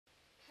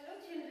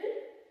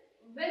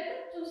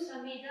to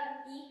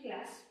Samveda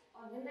E-class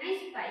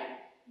organized by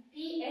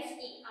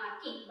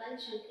DSERT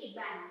Banshanti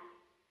Bangalore.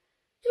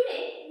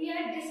 Today we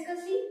are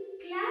discussing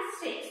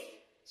class 6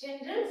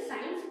 general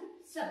science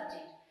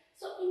subject.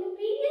 So in the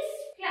previous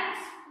class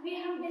we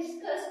have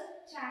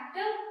discussed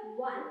chapter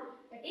 1,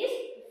 that is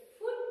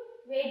food,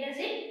 where does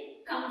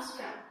it comes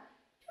from.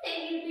 Today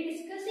we will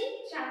be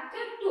discussing chapter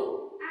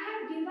 2. I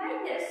have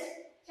divided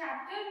this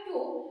chapter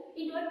 2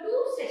 into a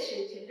 2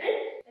 session,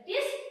 children, that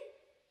is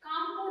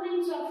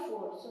components of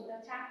food. So the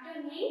chapter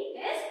name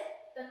is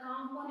the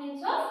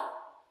components of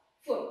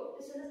food.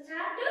 This is the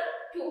chapter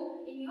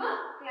 2 in your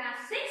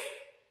class 6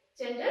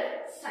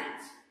 general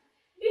science.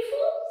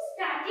 Before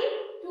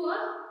starting to a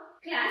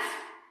class,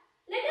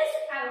 let us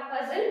have a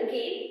puzzle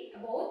game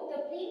about the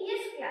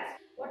previous class.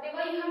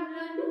 Whatever you have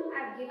learned, I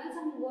have given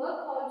some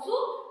work also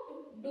to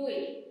do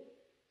it.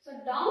 So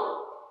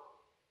down,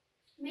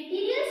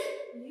 materials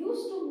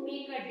used to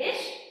make a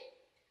dish,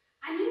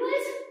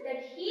 animals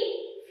that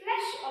eat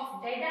flesh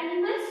of dead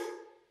animals,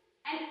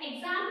 an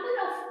example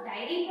of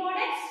dairy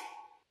products,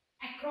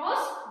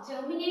 across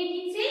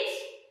germinating seeds,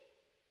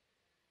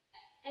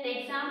 an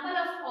example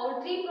of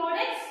poultry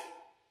products,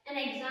 an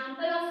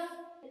example of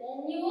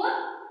omnivore,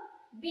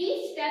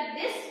 bees stuck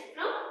this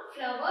from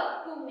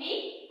flower to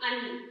make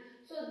honey.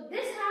 So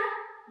these are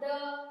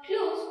the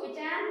clues which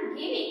I am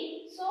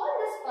giving. Solve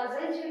this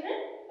puzzle, children,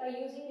 by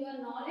using your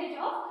knowledge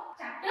of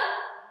chapter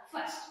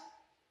first.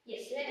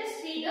 Yes, let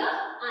us see the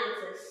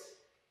answers.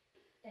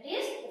 That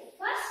is, the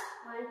first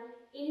one,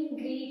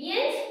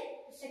 ingredients.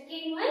 The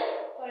second one,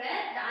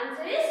 the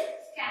answer is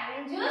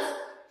scavengers.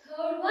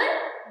 Third one,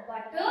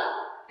 butter.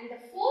 And the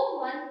fourth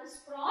one,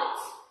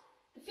 sprouts.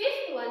 The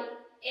fifth one,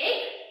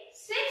 egg.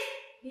 Sixth,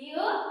 beer.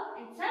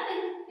 And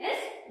seventh is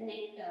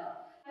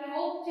nectar. I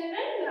hope,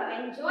 children, you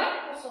have enjoyed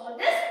to solve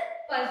these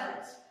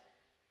puzzles.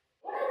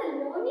 What are the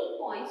learning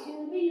points you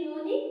will be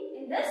learning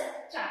in this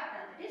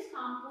chapter? That is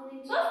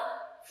components of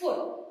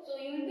food. So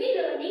you will be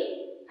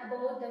learning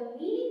about the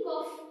meaning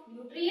of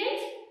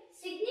nutrients,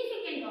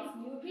 significance of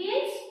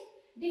nutrients,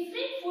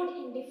 different food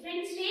in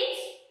different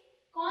states,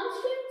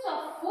 constituents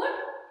of food,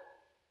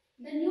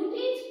 the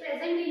nutrients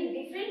present in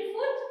different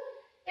foods,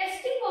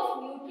 testing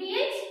of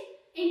nutrients,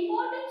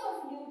 importance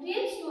of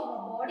nutrients to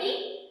our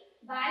body,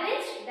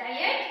 balanced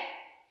diet,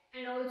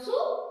 and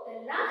also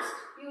the last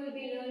you will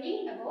be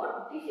learning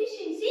about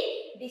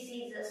deficiency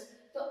diseases.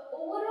 The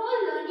overall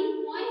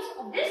learning points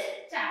of this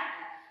chapter.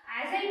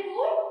 As I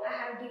told, I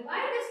have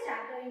divided this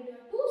chapter into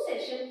 2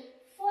 sessions.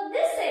 For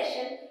this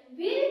session,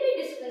 we will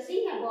be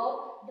discussing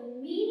about the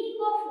meaning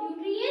of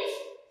nutrients,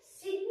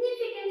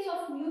 significance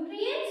of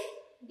nutrients,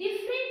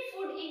 different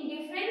food in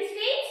different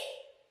states,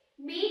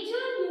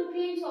 major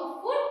nutrients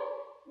of food,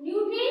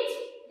 nutrients,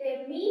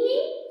 their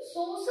meaning,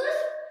 sources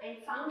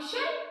and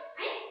function,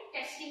 and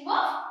testing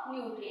of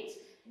nutrients.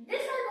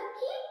 These are the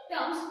key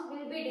terms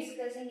we will be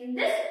discussing in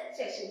this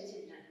session,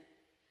 children.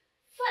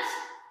 First,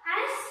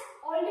 as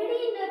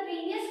already in the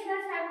previous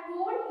class I have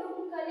told you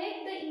to collect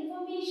the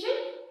information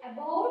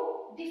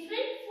about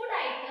different food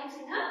items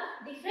in the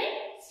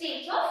different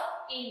states of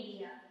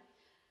India.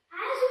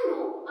 As you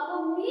know,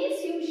 our meals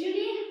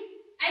usually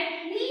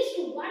at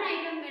least one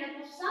item made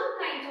up of some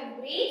kinds of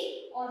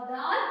grains or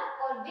dal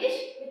or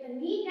dish with a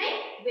meat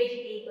and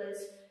vegetables.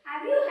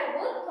 Have you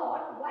ever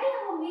thought why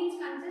our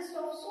meals consist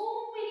of so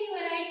many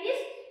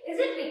varieties? Is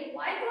it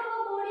required to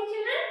our body,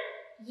 children?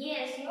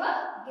 Yes, your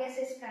guess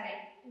is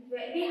correct.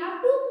 We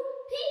have to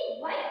think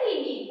why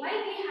we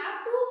have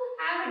to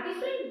have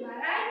different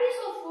varieties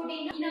of food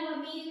in our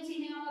meals,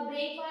 in our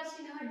breakfast,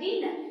 in our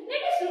dinner.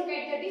 Let us look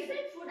at the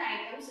different food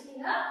items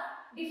in the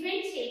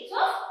different states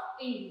of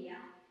India.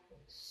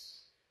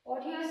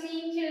 What you are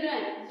seeing,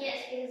 children?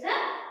 Yes, there is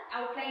an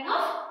outline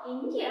of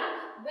India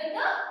with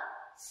the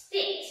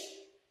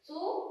states.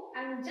 So,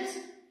 I am just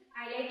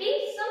highlighting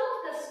some of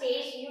the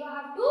states. You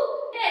have to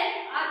tell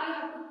or you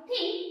have to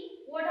think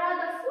what are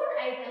the food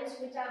items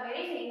which are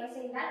very famous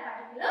in that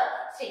particular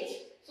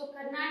state. So,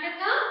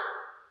 Karnataka,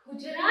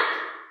 Gujarat,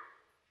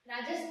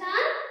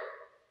 Rajasthan,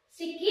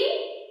 Sikkim,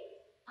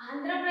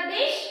 Andhra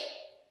Pradesh,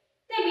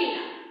 Tamil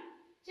Nadu.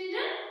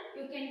 Children,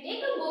 you can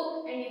take a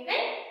book and you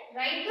can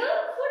write the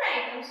food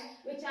items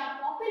which are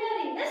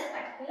popular in this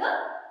particular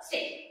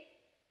state.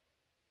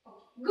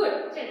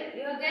 Good, children.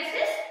 Your guess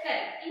is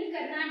correct. In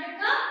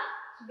Karnataka,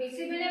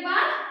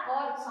 Bisibelebad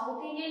or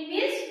South Indian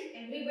meals,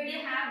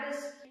 everybody have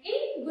this.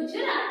 In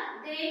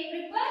Gujarat, they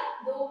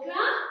prepare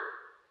dokla.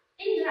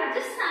 In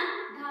Rajasthan,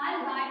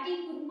 dal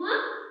bati kurma.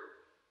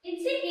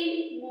 In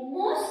Sikkim,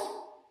 momos.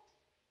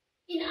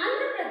 In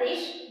Andhra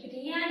Pradesh,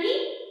 biryani.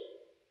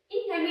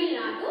 In Tamil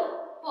Nadu,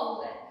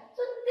 pongal.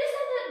 So these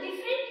are the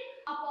different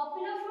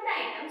popular food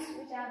items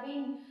which have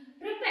been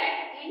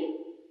prepared in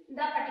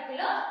the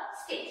particular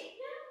state.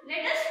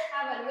 Let us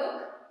have a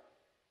look.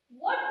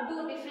 What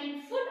do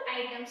different food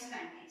items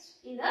contain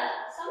in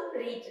some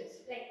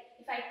regions? Like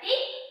if I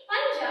take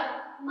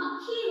Punjab,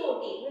 makhi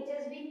roti, which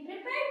has been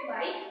prepared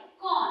by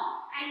corn,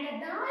 and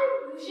the dal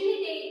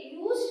usually they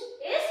used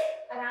is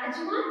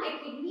rajma, a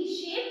kidney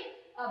shaped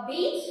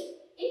beans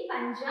in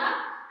Punjab,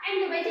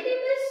 And the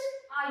vegetables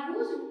are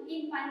used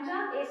in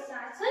Punjab is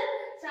sarson,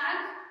 sag,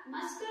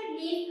 mustard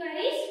leaf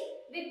curries.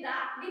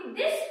 With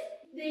this,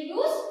 they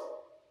use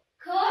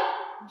curd,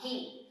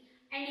 ghee.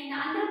 And in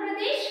Andhra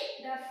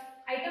Pradesh, the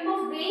item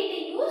of grain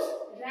they use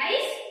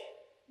rice.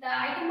 The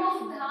item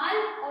of dal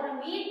or a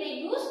meat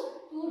they use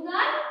tur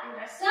dal and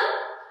rasam.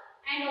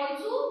 And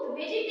also the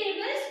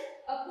vegetables,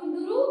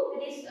 kunduru,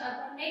 that is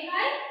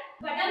tondekai,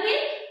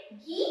 buttermilk,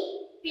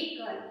 ghee,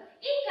 pickle.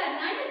 In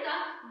Karnataka,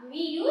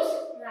 we use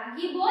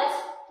ragi balls,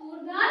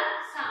 tur dal,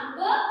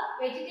 sambar,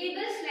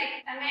 vegetables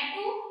like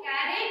tomato,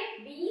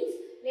 carrot, beans,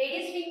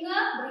 lady's finger,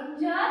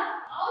 brinjal.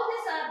 All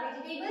these are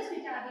vegetables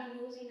which are being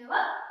used in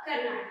our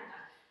Karnataka.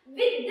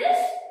 With this,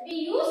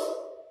 we use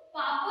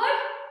papad,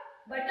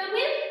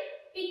 buttermilk,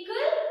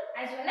 pickle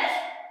as well as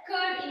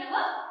curd in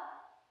our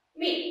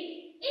meal.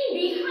 In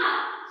Bihar,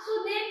 so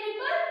they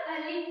prepare a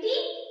litti,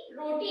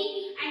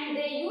 roti, and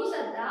they use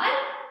a dal,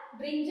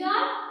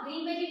 brinjal,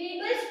 green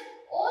vegetables.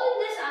 All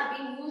this are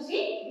being used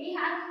in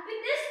Bihar. With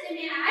this, they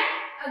may add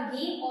a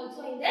ghee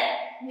also in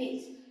their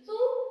meals. So,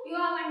 you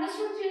have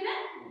understood, children,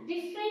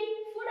 different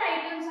food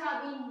items are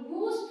being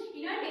used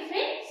in a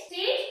different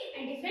states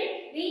and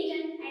different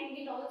region, and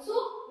it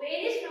also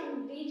varies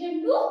from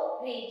region to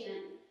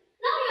region.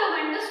 Now you have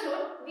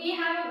understood we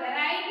have a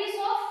varieties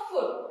of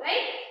food,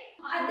 right?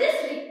 Are this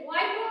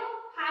required to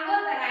have a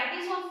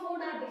varieties of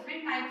food or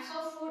different types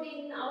of food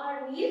in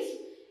our meals?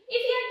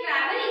 If we are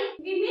traveling,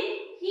 we may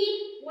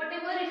eat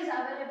whatever is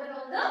available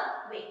on the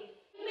way.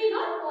 It may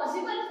not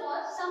possible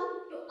for some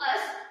to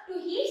us to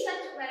eat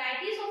such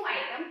varieties of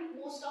items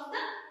most of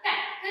the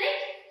time,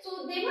 correct?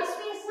 So there must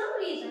be some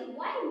reason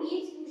why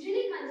meals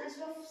usually consist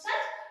of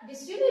such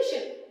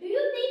distribution. Do you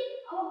think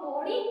our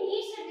body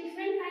needs a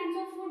different kinds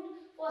of food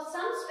for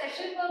some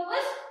special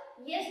purpose?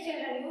 Yes,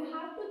 children, you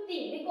have to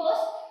think,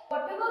 because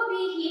whatever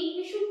we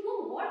eat, we should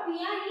know what we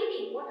are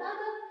eating, what are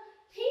the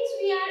things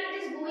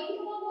it is going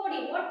to our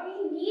body, what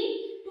we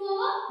need to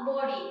our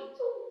body.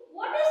 So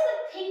what is the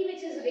thing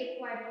which is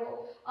required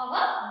to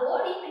our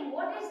body and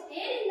what is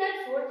there in that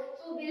food?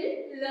 So we'll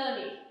learn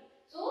it.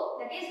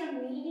 So that is the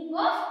meaning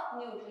of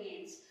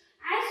nutrients.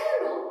 As you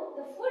know,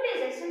 the food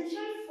is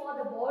essential for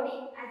the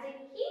body as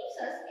it keeps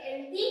us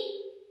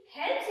healthy,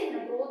 helps in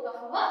the growth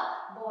of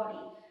our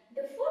body.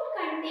 The food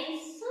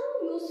contains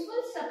some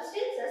useful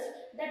substances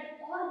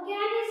that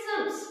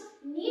organisms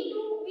need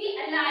to be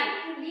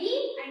alive to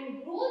live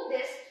and grow.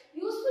 These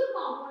useful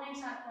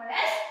components are called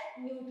as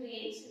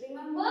nutrients.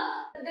 Remember,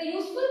 the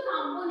useful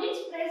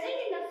components present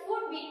in the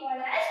food we call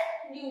as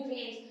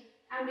nutrients.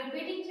 I am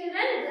repeating,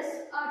 children, this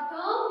is a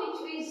term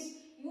which is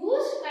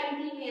used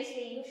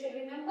continuously. You should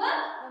remember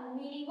the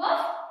meaning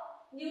of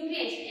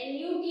nutrients.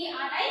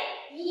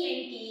 N-U-T-R-I-E-N-T-S.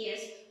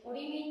 What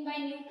do you mean by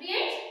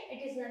nutrients? It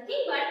is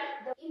nothing but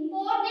the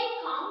important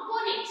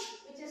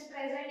components which is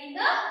present in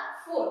the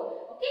food.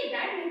 Okay,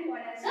 that we call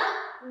as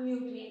a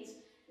nutrients.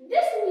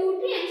 This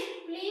nutrients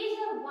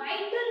plays a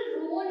vital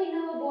role in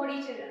our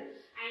body, children.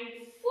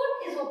 And food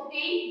is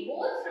obtained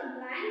both from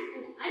plants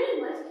and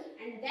animals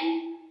and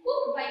then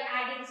cooked by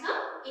adding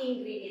some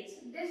ingredients.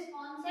 This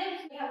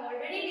concept we have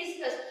already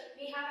discussed.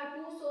 We have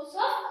two sources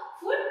of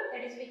food,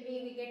 that is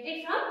we get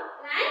it from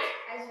plants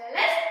as well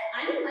as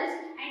animals,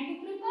 and to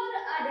prepare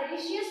a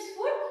delicious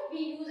food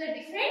we use a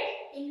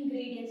different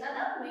ingredients, are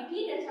the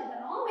materials or the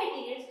raw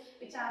materials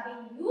which are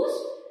being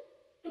used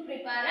to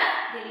prepare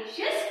a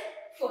delicious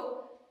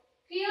food.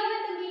 Clear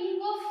with the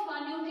meaning of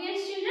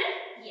nutrients, children?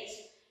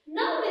 Yes.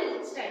 Now we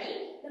will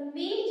study the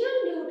major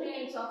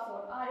nutrients of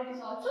food, or it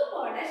is also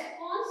called as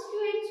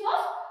constituents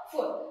of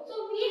food. So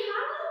we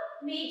have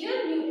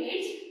major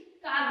nutrients: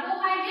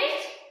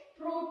 carbohydrates,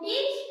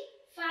 proteins,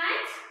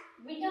 fats,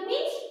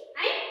 vitamins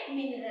and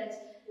minerals.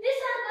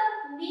 These are the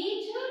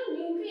major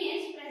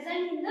nutrients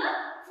present in the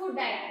food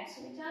items.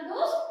 Which are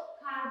those?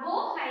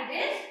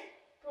 Carbohydrates,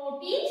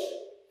 proteins,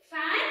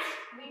 fats,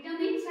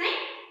 vitamins and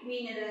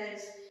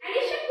minerals. In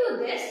addition to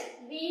this,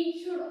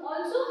 we should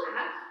also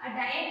have a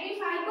dietary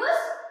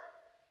fibers.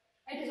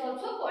 It is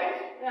also called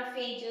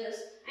roughages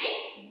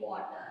and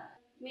water.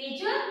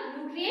 Major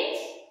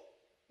nutrients,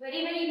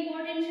 very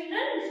important,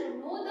 children. You should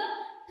know the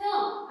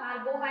term: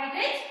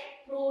 carbohydrates,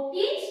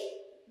 proteins,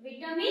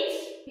 vitamins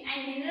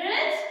and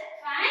minerals,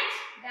 fats,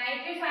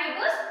 dietary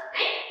fibers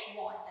and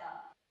water.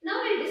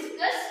 Now we will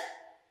discuss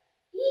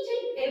each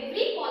and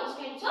every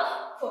constituents of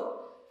food.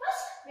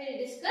 First, we will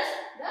discuss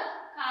the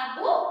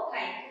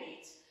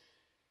carbohydrates.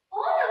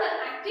 All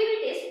our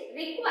activities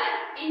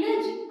require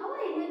energy. Our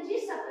energy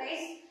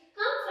supplies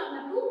come from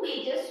the two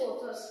major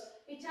sources.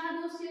 Which are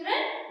those,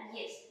 children?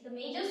 Yes, the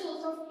major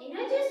source of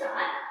energies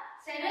are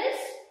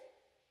cereals,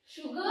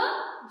 sugar,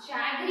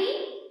 jaggery,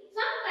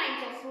 some kinds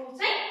of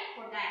fruits and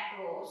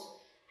potatoes.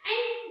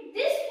 And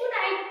these food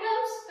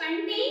items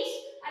contains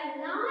a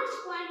large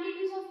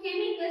quantities of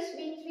chemicals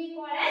which we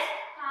call as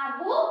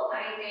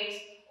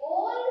carbohydrates.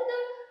 All the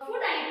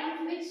food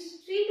items which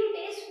treat to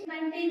taste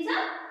contains a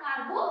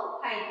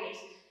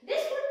carbohydrates.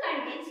 This food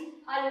contains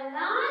a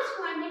large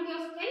quantity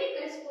of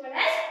chemicals called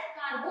as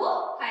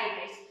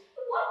carbohydrates.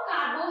 What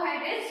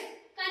carbohydrates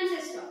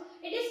consist of?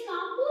 It is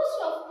composed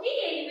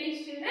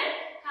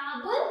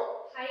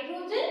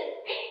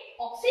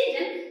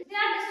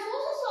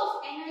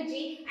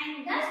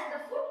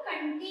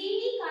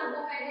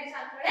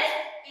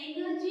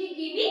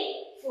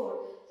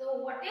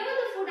So whatever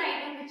the food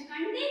item which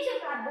contains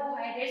a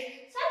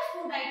carbohydrates, such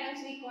food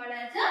items we call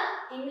as a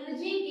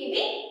energy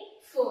giving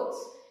foods,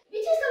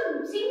 which is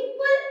a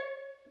simple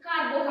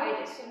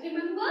carbohydrates. So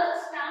remember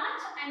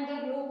starch and the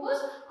glucose.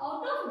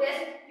 Out of this,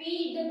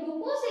 the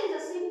glucose is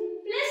the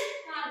simplest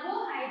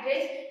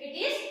carbohydrates. It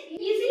is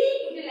easily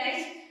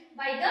utilized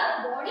by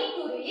the body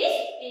to release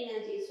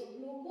energy. So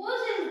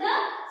glucose is the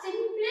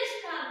simplest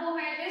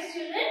carbohydrates,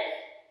 children,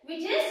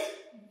 which is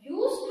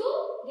used to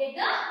get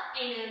the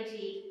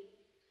energy.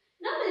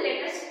 Now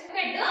let us look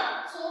at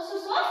the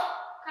sources of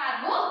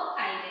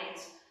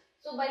carbohydrates.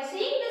 So by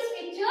seeing this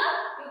picture,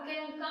 you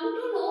can come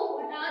to know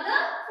what are the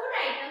food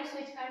items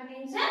which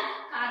contains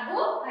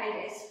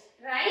carbohydrates.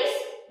 Rice,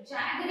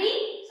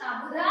 jaggery,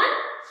 sabudan,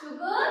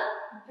 sugar,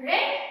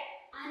 bread,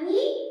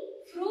 honey,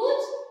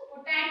 fruits,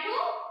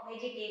 potato,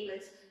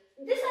 vegetables.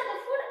 These are the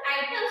food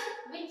items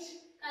which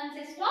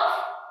consist of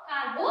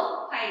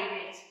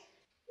carbohydrates.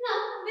 Now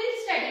we'll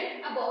study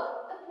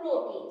about the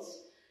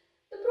proteins.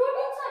 The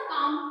proteins are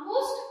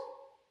composed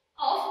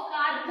of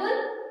carbon,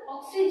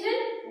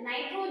 oxygen,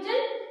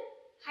 nitrogen,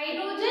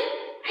 hydrogen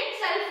and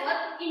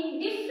sulfur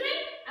in different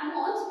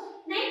amounts.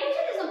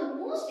 Nitrogen is the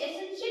most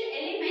essential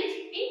element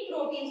in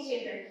proteins,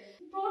 children.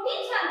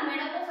 Proteins are made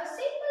up of a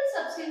simple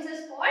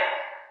substances called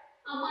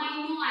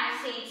amino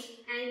acids,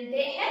 and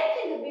they help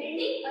in the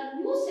building of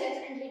new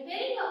cells and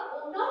repairing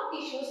of worn out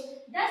tissues.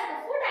 Thus, the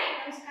food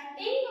items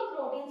containing of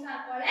proteins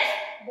are called as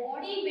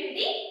body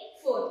building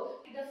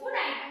food. The food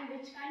item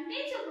which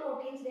contains of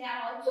proteins, they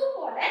are also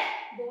called as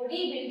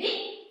body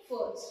building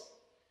foods.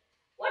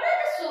 What are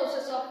the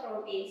sources of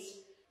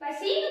proteins? By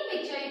seeing the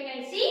picture, you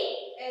can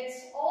see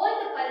it's all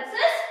the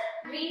pulses: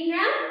 green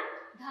gram,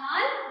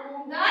 dal,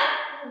 moong dal,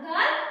 urad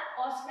dal,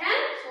 horse gram,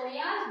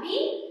 soya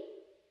bean,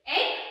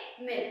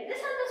 egg, milk. These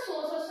are the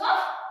sources of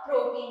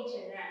protein,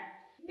 children.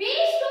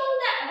 Based on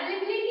the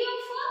availability of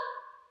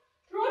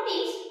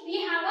proteins,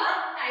 we have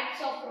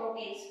types of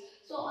proteins.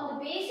 So on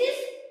the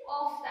basis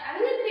of the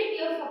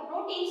availability of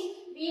proteins,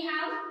 we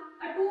have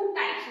two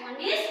types. One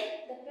is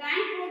the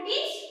plant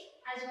proteins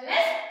as well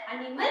as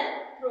animal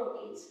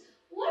proteins.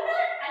 What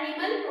are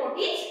animal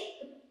proteins?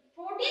 The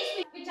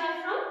proteins which are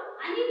from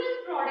animal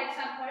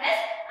products are called as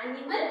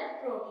animal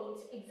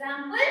proteins.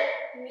 Example: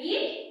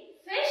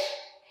 meat, fish,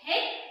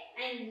 egg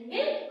and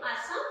milk are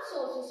some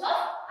sources of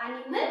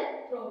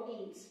animal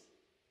proteins.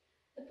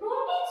 The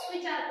proteins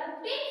which are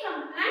obtained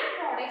from plant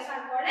products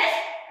are called as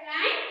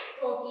plant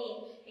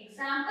protein.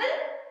 Example: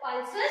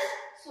 pulses,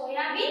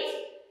 soya beans,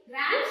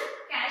 grams,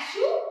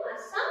 cashew are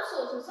some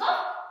sources of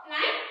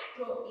plant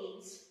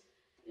proteins.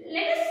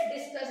 Let us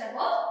discuss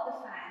about the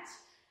fats.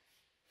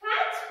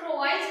 Fats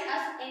provides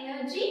us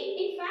energy.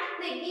 In fact,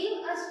 they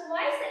give us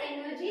twice the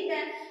energy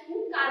that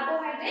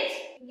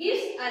carbohydrates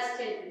gives us,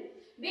 children.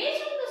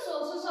 Based on the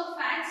sources of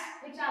fats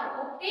which are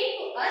obtained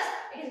to us,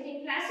 it is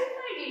being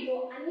classified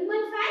into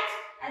animal fats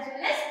as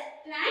well as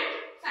plant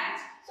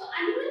fats. So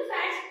animal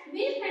fats,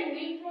 milk and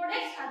milk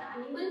products are the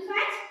animal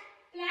fats.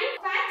 Plant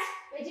fats,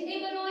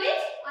 vegetable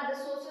oils are the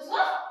sources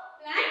of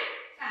plant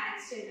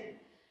fats, children.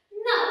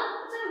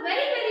 Now, it's a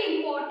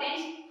very important.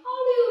 How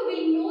do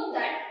we know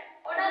that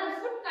what are the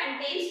food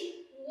contains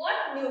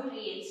what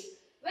nutrients?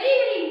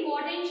 Very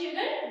important,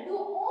 children. Do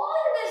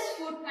all this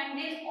food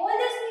contains all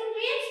these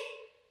nutrients?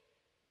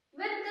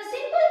 With the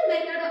simple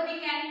method, we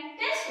can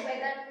test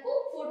whether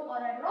cooked food or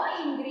a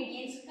raw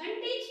ingredients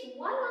contains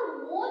one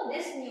or more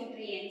these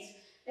nutrients.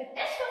 The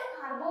test of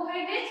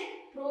carbohydrates,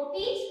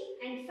 proteins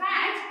and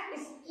fats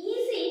is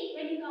easy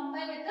when you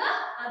compare with the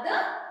other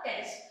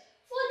tests.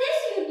 For this,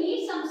 you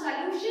need some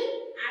solution,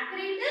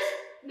 apparatus,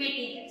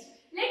 materials.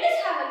 Let us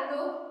have a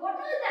look what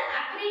are the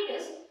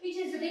apparatus which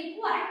is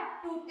required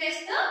to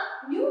test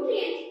the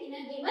nutrient in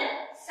a given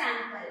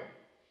sample.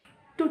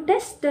 To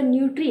test the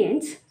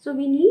nutrients, so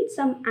we need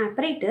some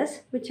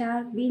apparatus which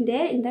are been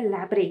there in the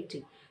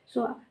laboratory.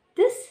 So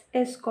this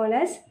is called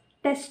as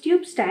test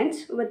tube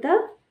stands with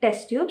the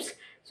test tubes.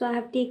 So I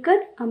have taken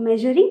a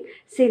measuring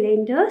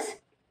cylinders,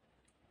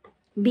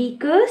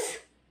 beakers,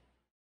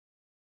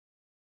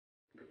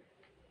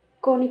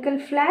 conical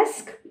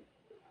flask,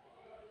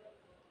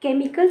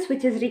 chemicals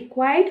which is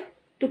required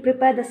to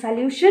prepare the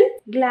solution,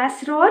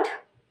 glass rod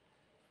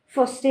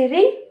for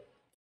stirring,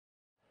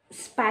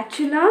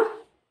 spatula,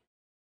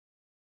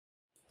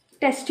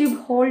 test tube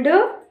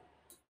holder,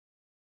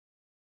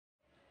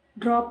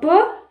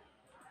 dropper,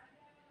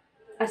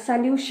 a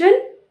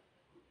solution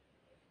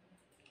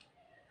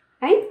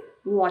and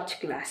watch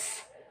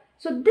glass.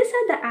 So these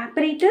are the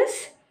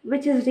apparatus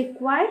which is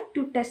required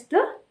to test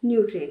the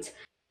nutrients.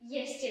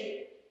 Yes,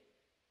 children.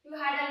 You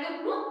had a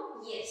look,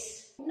 no?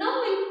 Yes. Now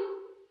we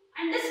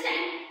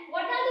understand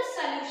what are the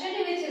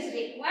solution which is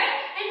required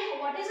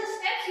and what is the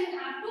steps you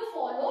have to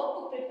follow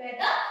to prepare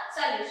the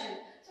solution.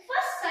 So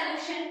first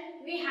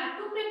solution we have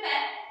to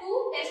prepare to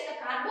test the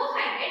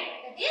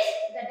carbohydrate, that is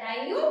the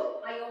dilute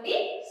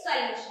iodine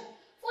solution.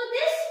 For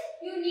this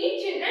you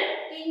need, children,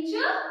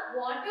 tincture,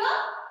 water,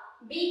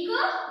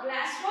 beaker,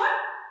 glass rod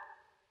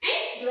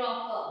and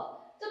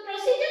dropper. The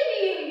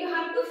procedure you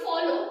have to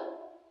follow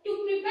to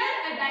prepare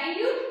a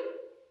dilute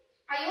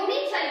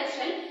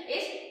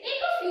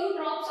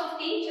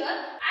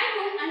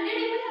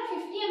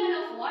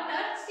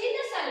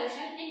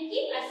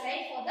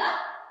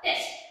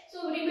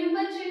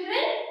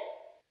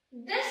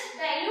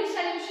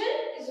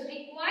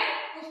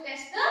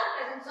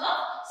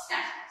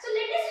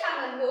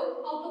a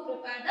look how to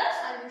prepare the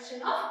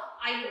solution of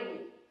iodine.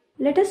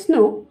 Let us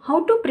know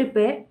how to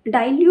prepare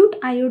dilute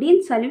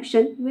iodine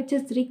solution which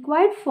is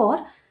required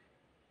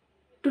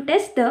to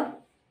test the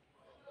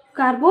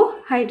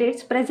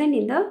carbohydrates present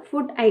in the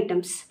food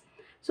items.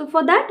 So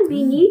for that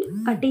we need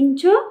a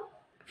tincture,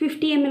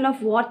 50 ml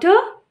of water,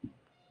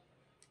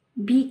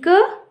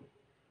 beaker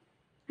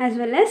as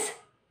well as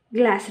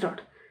glass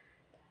rod.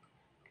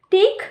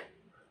 Take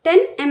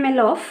 10 ml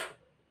of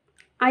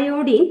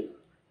iodine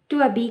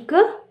to a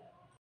beaker.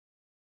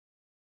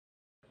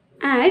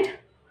 Add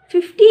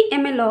 50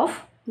 ml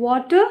of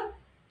water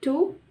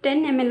to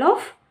 10 ml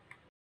of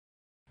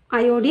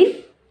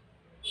iodine.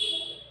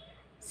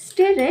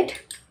 Stir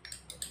it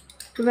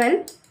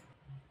well.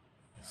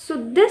 So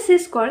this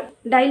is called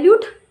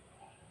dilute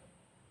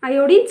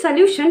iodine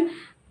solution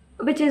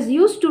which is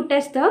used to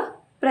test the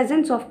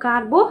presence of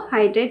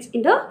carbohydrates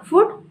in the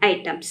food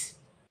items.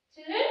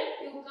 Children,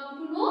 you come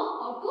to know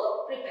how to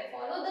prepare.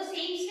 Follow the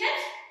same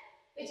steps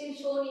which is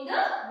shown in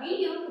the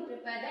video to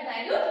prepare the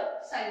dilute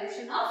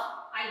solution of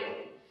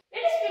iodine.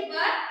 Let us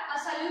prepare a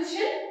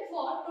solution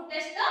to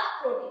test the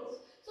proteins.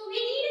 So we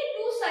need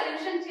two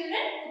solutions,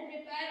 children, to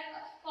prepare a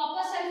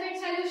copper sulfate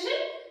solution.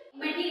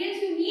 Materials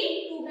you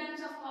need: 2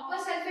 grams of copper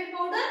sulfate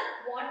powder,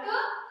 water,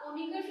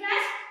 conical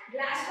flask,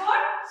 glass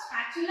rod,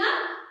 spatula.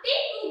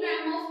 Take 2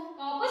 grams of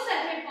copper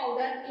sulfate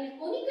powder in a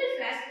conical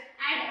flask.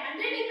 Add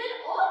 100 ml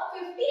or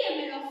 50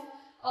 ml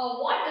of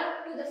water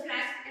to the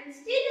flask and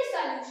stir the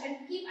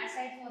solution. Keep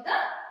aside for the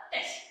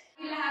test.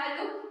 We will have a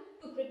look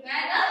to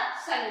prepare the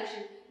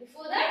solution.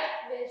 Before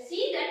that, we will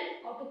see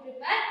that how to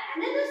prepare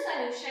another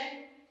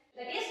solution,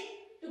 that is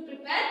to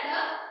prepare the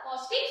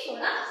caustic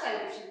soda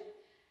solution.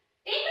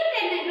 Take a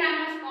 10 gram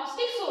of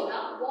caustic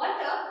soda,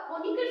 water,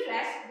 conical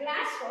flask,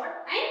 glass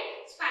rod and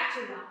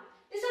spatula.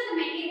 These are the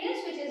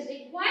materials which is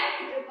required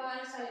to prepare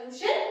a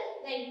solution.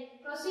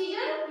 Then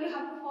procedure you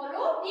have to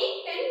follow.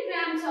 Take 10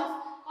 grams of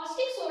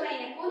caustic soda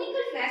in a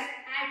conical flask,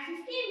 add 50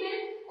 ml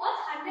or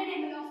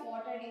 100 ml of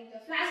water in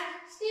the flask,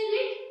 stir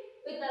it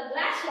with a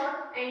glass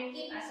rod and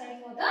keep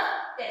aside for the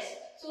test.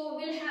 So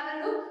we will have a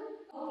look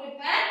to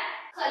prepare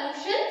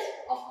solutions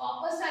of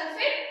copper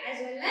sulfate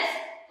as well as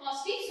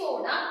caustic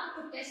soda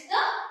to test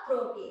the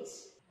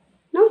proteins.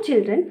 Now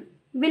children,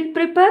 we'll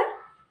prepare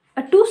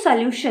a two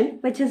solution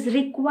which is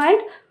required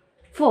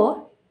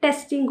for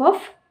testing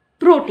of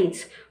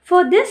proteins.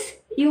 For this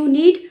you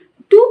need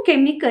two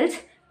chemicals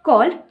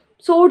called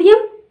sodium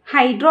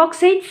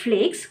hydroxide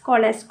flakes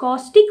called as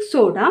caustic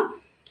soda,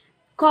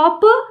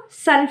 copper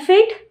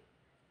sulfate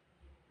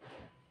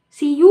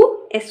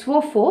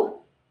CuSO4,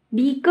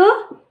 beaker,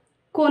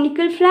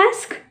 conical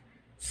flask,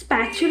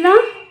 spatula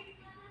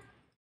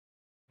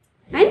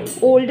and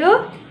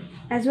holder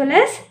as well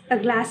as a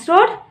glass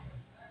rod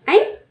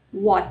and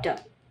water.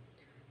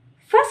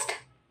 First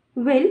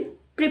we'll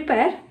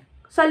prepare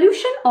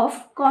solution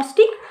of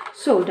caustic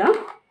soda.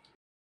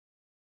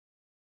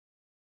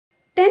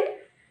 10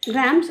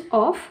 grams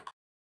of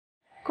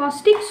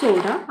caustic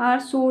soda or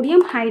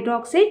sodium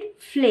hydroxide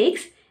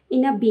flakes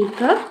in a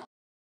beaker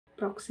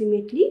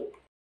approximately.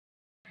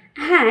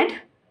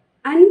 Add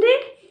 100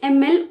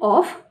 ml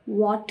of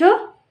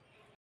water.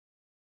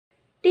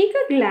 Take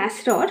a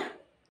glass rod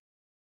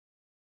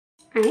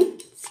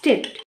and stir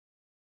it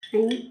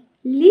and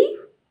leave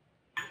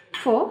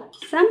for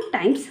some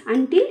times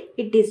until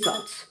it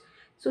dissolves.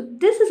 So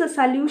this is a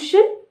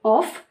solution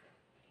of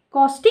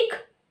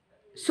caustic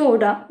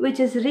soda which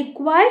is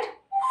required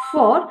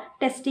for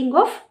testing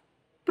of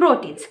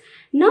proteins.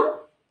 Now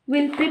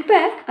we'll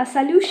prepare a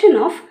solution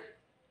of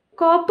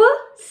copper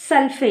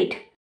sulfate.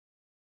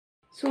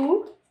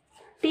 So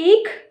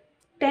take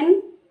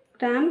 10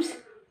 grams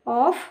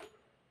of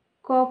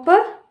copper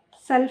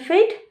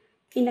sulfate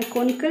in a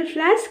conical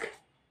flask.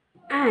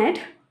 Add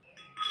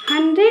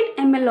 100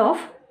 ml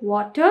of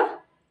water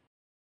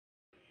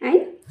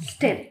and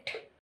stir it.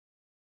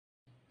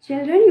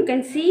 Children, you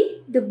can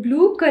see the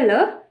blue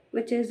color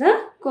which is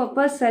a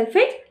copper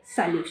sulfate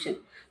solution.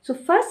 So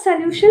first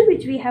solution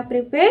which we have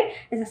prepared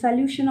is a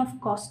solution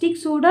of caustic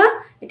soda.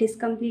 It is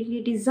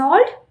completely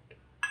dissolved.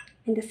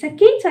 And the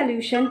second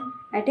solution,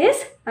 it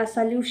is a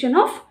solution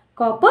of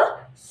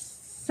copper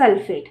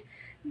sulfate.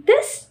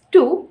 These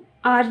two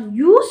are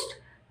used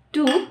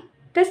to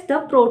test the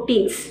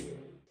proteins.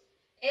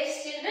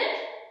 Yes, children,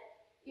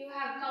 you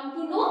have come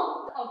to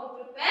know how to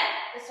prepare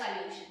the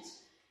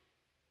solutions.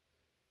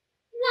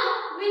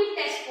 Now we will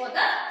test for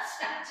the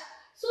starch.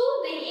 So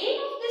the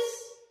aim of this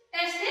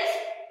test is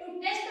to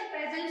test the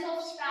presence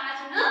of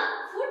starch in a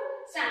food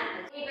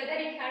sample, whether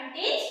it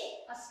contains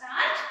a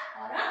starch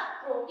or a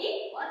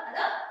protein or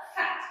other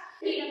fats.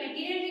 The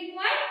material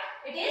required,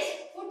 it is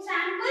food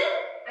sample,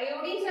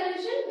 iodine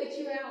solution which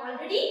you have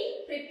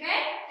already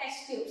prepared,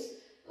 test tubes.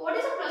 What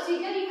is the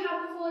procedure you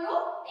have to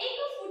follow? Take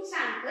a food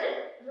sample,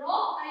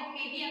 raw or it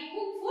may be a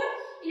cooked food,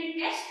 in a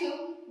test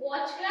tube,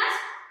 watch glass,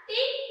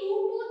 take 2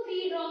 to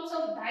 3 drops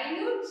of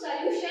dilute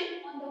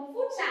solution on the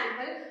food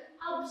sample,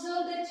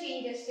 observe the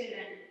changes,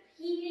 children.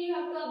 Here you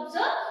have to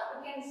observe,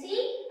 you can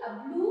see a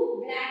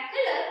blue black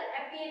color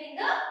appear in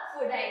the food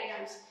food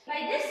items.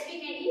 By this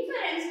we can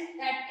inference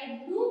that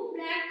a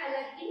blue-black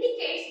color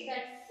indicates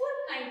that food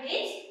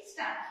contains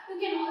starch. You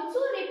can also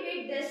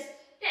repeat this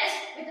test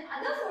with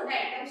other food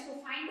items to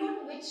find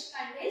out which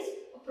contains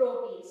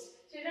proteins.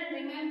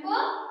 Children, remember,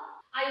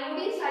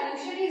 iodine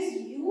solution is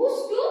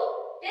used to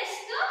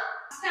test the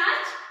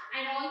starch,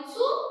 and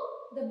also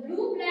the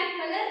blue-black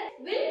color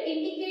will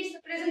indicate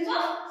the presence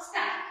of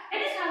starch.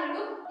 Let us have a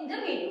look in the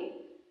video.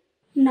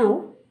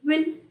 Now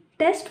we'll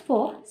test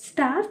for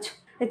starch.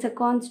 It's a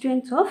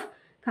constituent of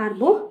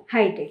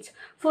carbohydrates.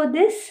 For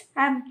this,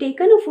 I have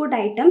taken food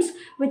items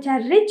which are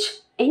rich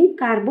in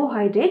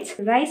carbohydrates: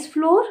 rice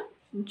flour,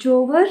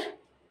 jowar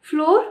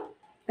flour,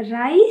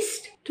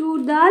 rice,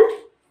 tur dal,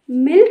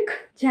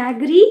 milk,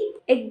 jaggery,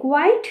 egg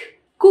white,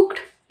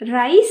 cooked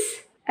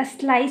rice, a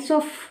slice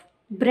of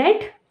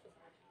bread,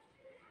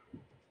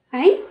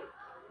 and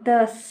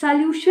the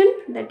solution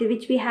that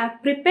which we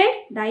have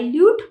prepared,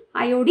 dilute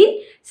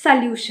iodine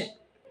solution.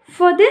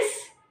 For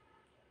this,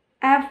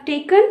 I have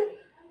taken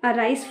a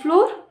rice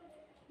flour,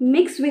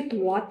 mix with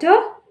water,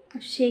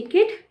 shake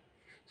it.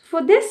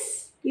 For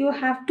this, you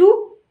have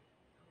to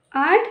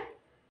add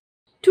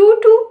 2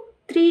 to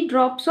 3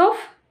 drops of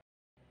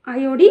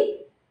iodine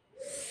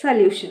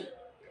solution.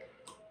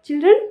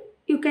 Children,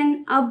 you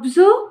can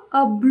observe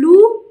a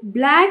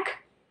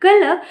blue-black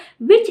color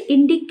which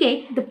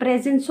indicate the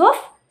presence of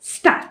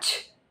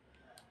starch.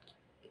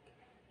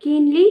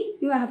 Keenly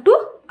you have to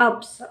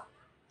observe.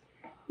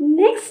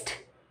 Next,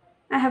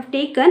 I have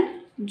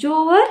taken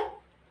jowar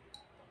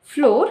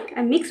flour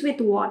and mix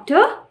with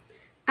water,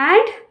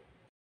 add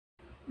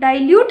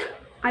dilute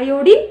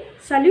iodine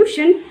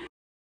solution.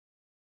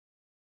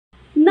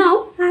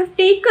 Now I have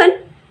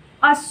taken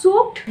a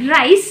soaked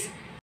rice,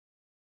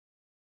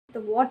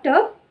 the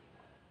water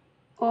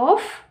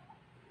of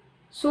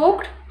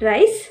soaked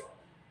rice,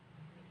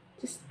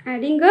 just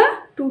adding a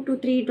 2 to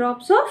 3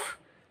 drops of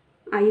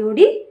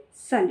iodine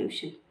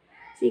solution.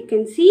 So you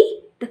can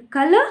see the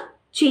color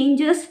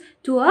changes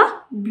to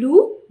a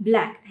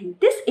blue-black, and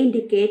this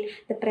indicates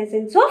the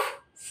presence of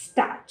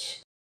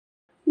starch.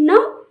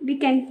 Now we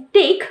can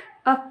take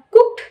a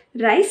cooked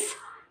rice.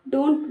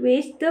 Don't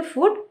waste the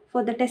food.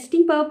 For the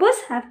testing purpose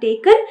I have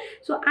taken.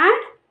 So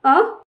add a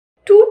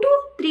 2 to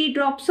 3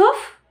 drops of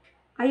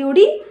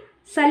iodine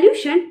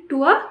solution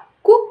to a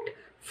cooked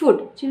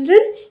food.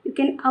 Children, you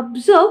can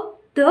observe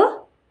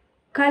the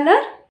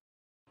color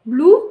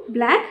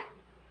blue-black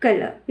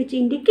color which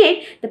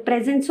indicate the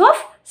presence of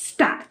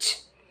starch.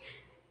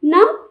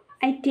 Now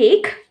I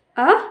take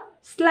a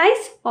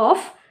slice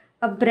of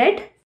a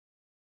bread.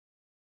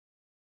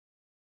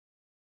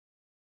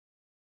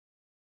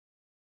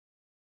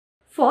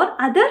 For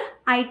other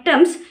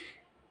items,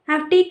 I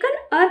have taken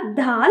a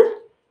dal,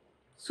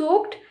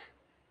 soaked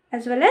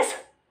as well as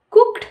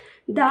cooked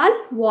dal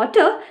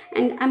water,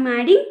 and I am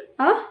adding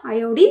a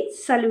iodine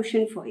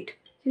solution for it.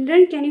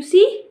 Children, can you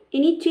see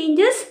any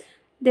changes?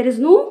 There is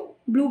no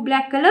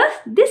blue-black color.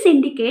 This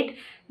indicates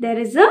there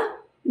is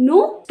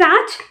no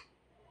starch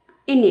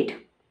in it.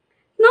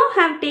 Now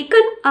I have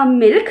taken a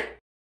milk.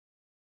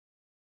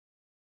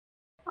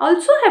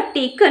 Also have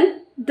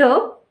taken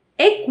the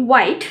egg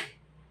white.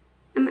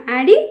 I am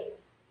adding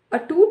a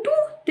 2 to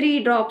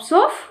 3 drops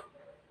of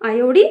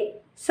iodine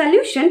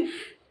solution.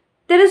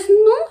 There is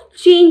no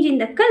change in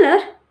the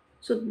color.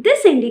 So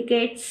this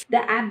indicates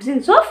the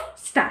absence of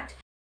starch.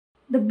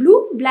 The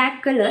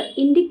blue-black color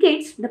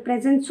indicates the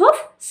presence of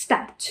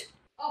starch.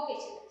 Okay,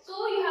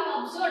 so you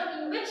have observed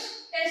in which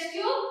test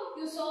tube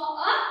you saw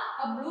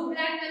a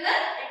blue-black color,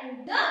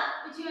 and the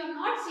which you have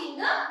not seen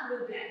the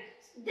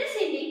blue-black. This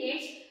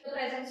indicates the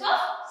presence of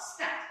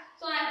starch.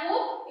 So I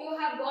hope you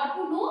have got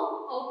to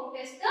know how to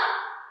test the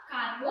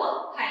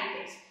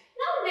carbohydrates.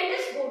 Now let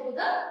us go to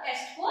the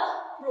test for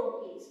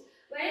proteins.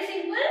 Very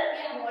simple.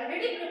 We have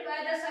already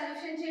prepared the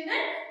solution,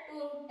 children.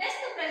 To test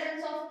the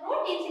presence of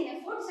proteins in a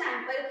food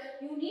sample,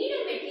 you need a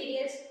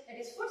materials, that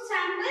is food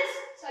samples,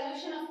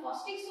 solution of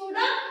caustic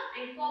soda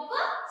and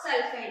copper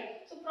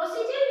sulfate. So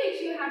procedure which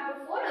you have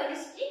to follow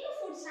is take a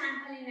food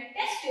sample in a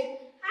test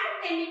tube,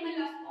 add 10 ml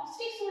of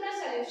caustic soda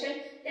solution,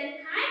 then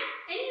add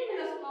 10 ml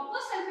of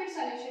copper sulfate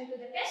solution to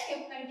the test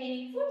tube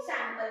containing food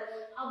sample.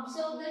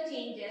 Observe the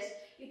changes.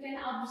 You can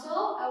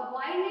observe a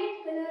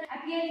violet color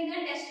appear in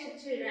the test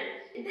tube, children.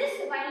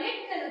 This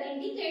violet color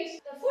indicates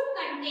the food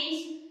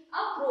contains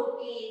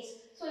proteins.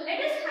 So let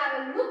us have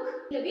a look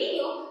in the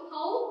video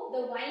how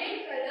the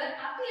violet color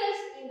appears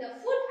in the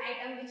food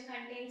item which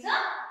contains a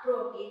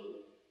protein.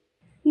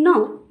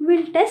 Now we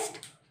will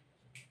test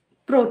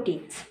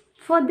proteins.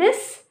 For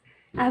this,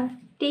 I have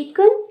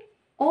taken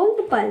all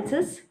the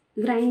pulses,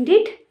 grind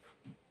it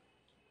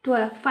to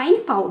a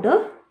fine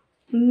powder,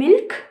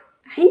 milk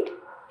and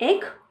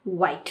egg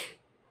white,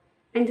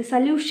 and the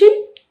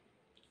solution,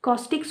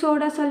 caustic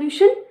soda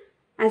solution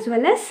as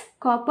well as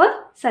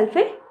copper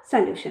sulfate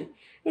solution.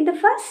 In the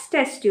first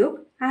test tube,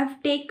 I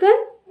have taken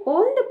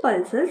all the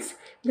pulses,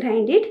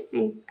 grind it,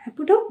 and I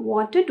put a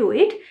water to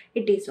it.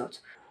 It dissolves.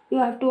 You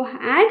have to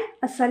add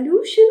a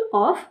solution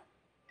of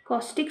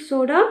caustic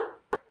soda,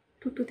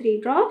 2 to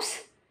 3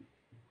 drops.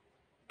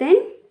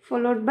 Then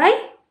followed by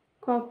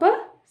copper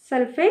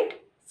sulfate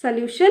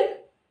solution.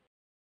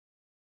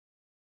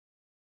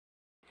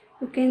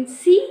 You can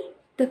see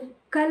the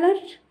color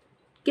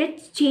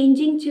gets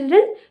changing,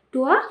 children,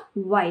 to a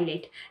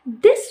violet.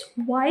 This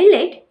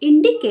violet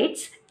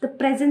indicates the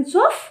presence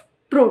of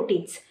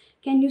proteins.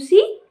 Can you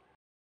see?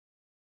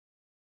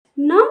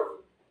 Now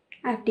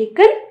I have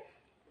taken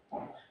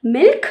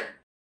milk.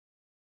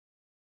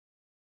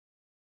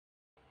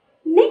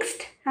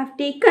 Next I have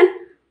taken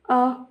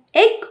a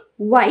egg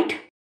white.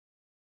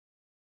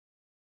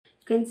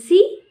 You can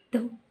see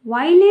the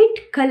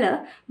violet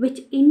color which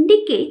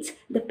indicates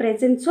the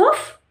presence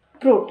of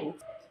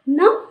proteins.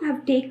 Now I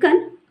have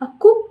taken a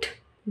cooked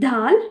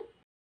dal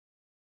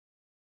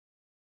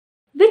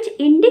which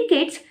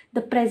indicates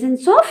the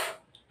presence of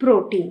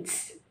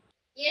proteins.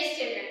 Yes,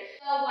 children.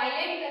 The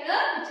violet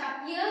color which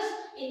appears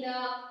in the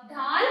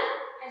dal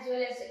as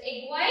well as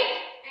egg white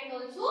and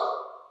also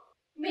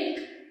milk.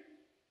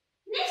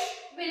 Next,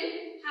 we'll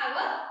have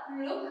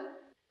a look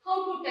how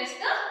to test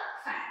the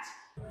fats.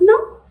 Now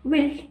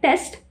we'll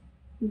test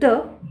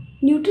the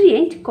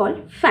nutrient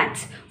called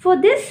fats. For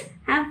this,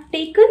 I have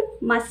taken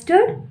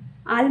mustard,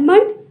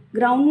 almond,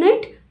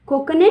 groundnut,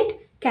 coconut,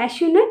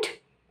 cashew nut,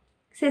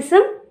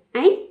 sesame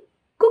and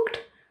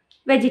cooked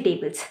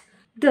vegetables.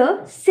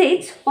 The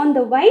sets on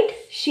the white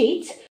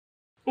sheets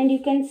and you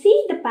can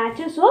see the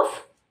patches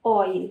of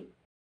oil.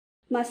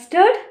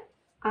 Mustard,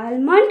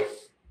 almond,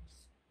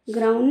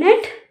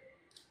 groundnut,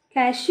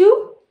 cashew,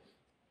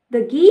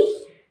 the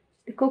ghee,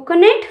 the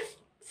coconut,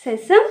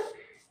 sesame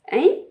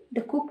and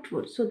the cooked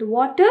food. So the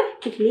water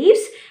it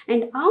leaves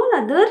and all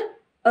other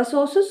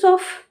sources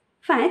of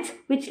fats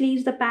which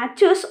leaves the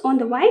patches on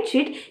the white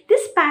sheet.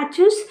 This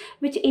patches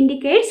which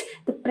indicates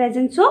the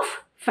presence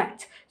of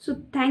fats.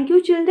 So thank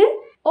you, children.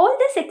 All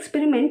this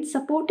experiment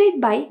supported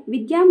by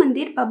Vidya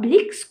Mandir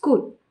Public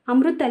School,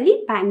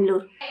 Amrutali,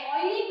 Bangalore.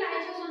 Oily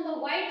patches on the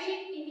white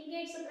sheet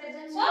indicates the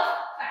presence of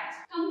fats.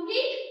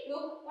 Complete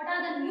look what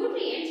are the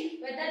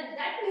nutrients, whether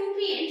that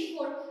nutrients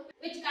food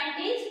which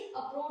contains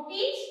a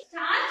protein,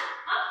 starch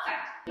or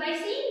fat. By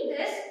seeing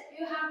this,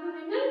 you have to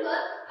remember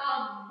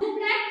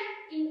blue-black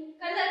in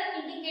color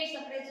indicates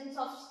the presence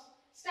of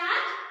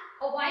starch,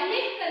 a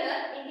violet color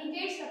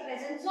indicates the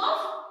presence of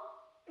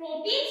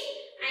proteins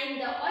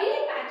and the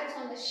oily patches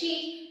on the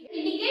sheet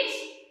indicates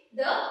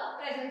the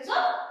presence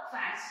of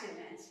fats,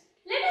 children.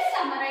 Let us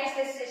summarize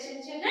this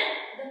session, children.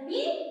 The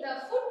meal,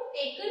 the food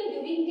taken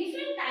during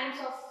different times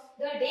of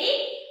the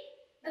day.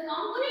 The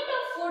component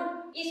of food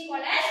is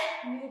called as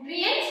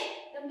nutrients.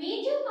 The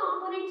major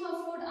components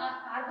of food are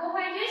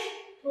carbohydrates,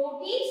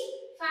 proteins,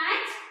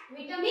 fats,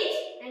 vitamins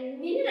and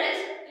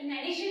minerals. In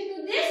addition to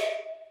this,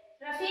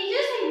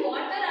 roughages and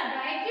water or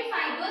dietary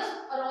fibers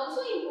are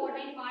also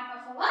important part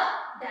of our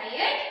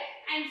diet.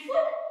 And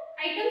food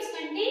items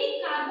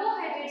containing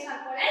carbohydrates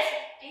are called as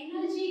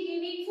energy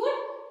giving food.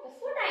 The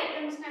food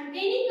items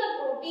containing the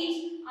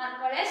proteins are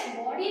called as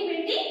body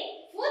building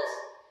foods.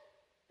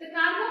 The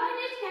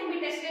carbohydrates can be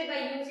tested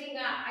by using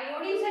a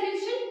iodine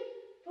solution.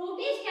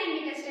 Proteins can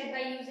be tested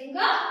by using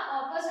a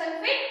copper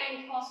sulfate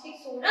and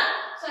caustic soda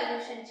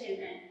solution,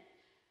 children.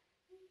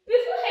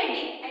 Before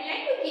ending, I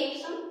like to give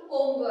some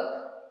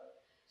homework.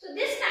 So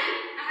this time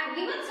I have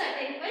given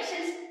certain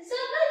questions.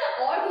 Circle the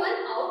odd one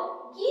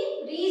out.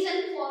 Give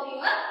reason for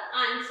your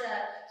answer.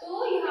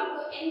 So you have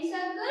to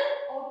encircle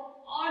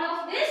odd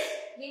of this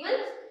given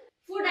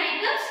food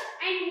items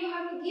and you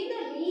have to give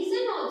the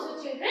reason also,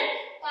 children.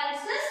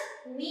 Pulses,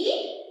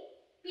 meat,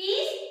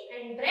 peas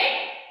and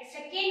bread. The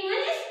second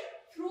one is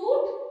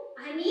fruit,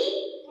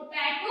 honey,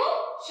 potato,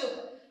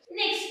 sugar.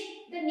 Next,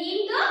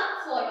 name the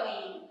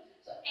following.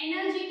 So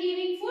energy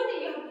giving food,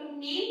 you have to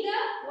name the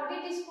what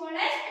it is called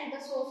as and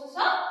the sources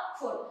of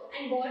food,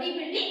 and body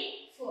building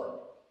food.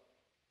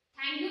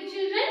 Thank you,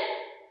 children.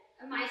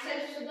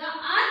 Myself Sudha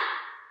R.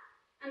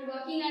 I am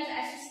working as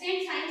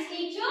assistant science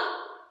teacher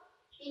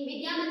in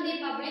Vidya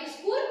Mandir Public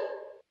School,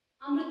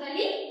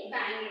 Amrutali,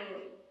 Bangalore.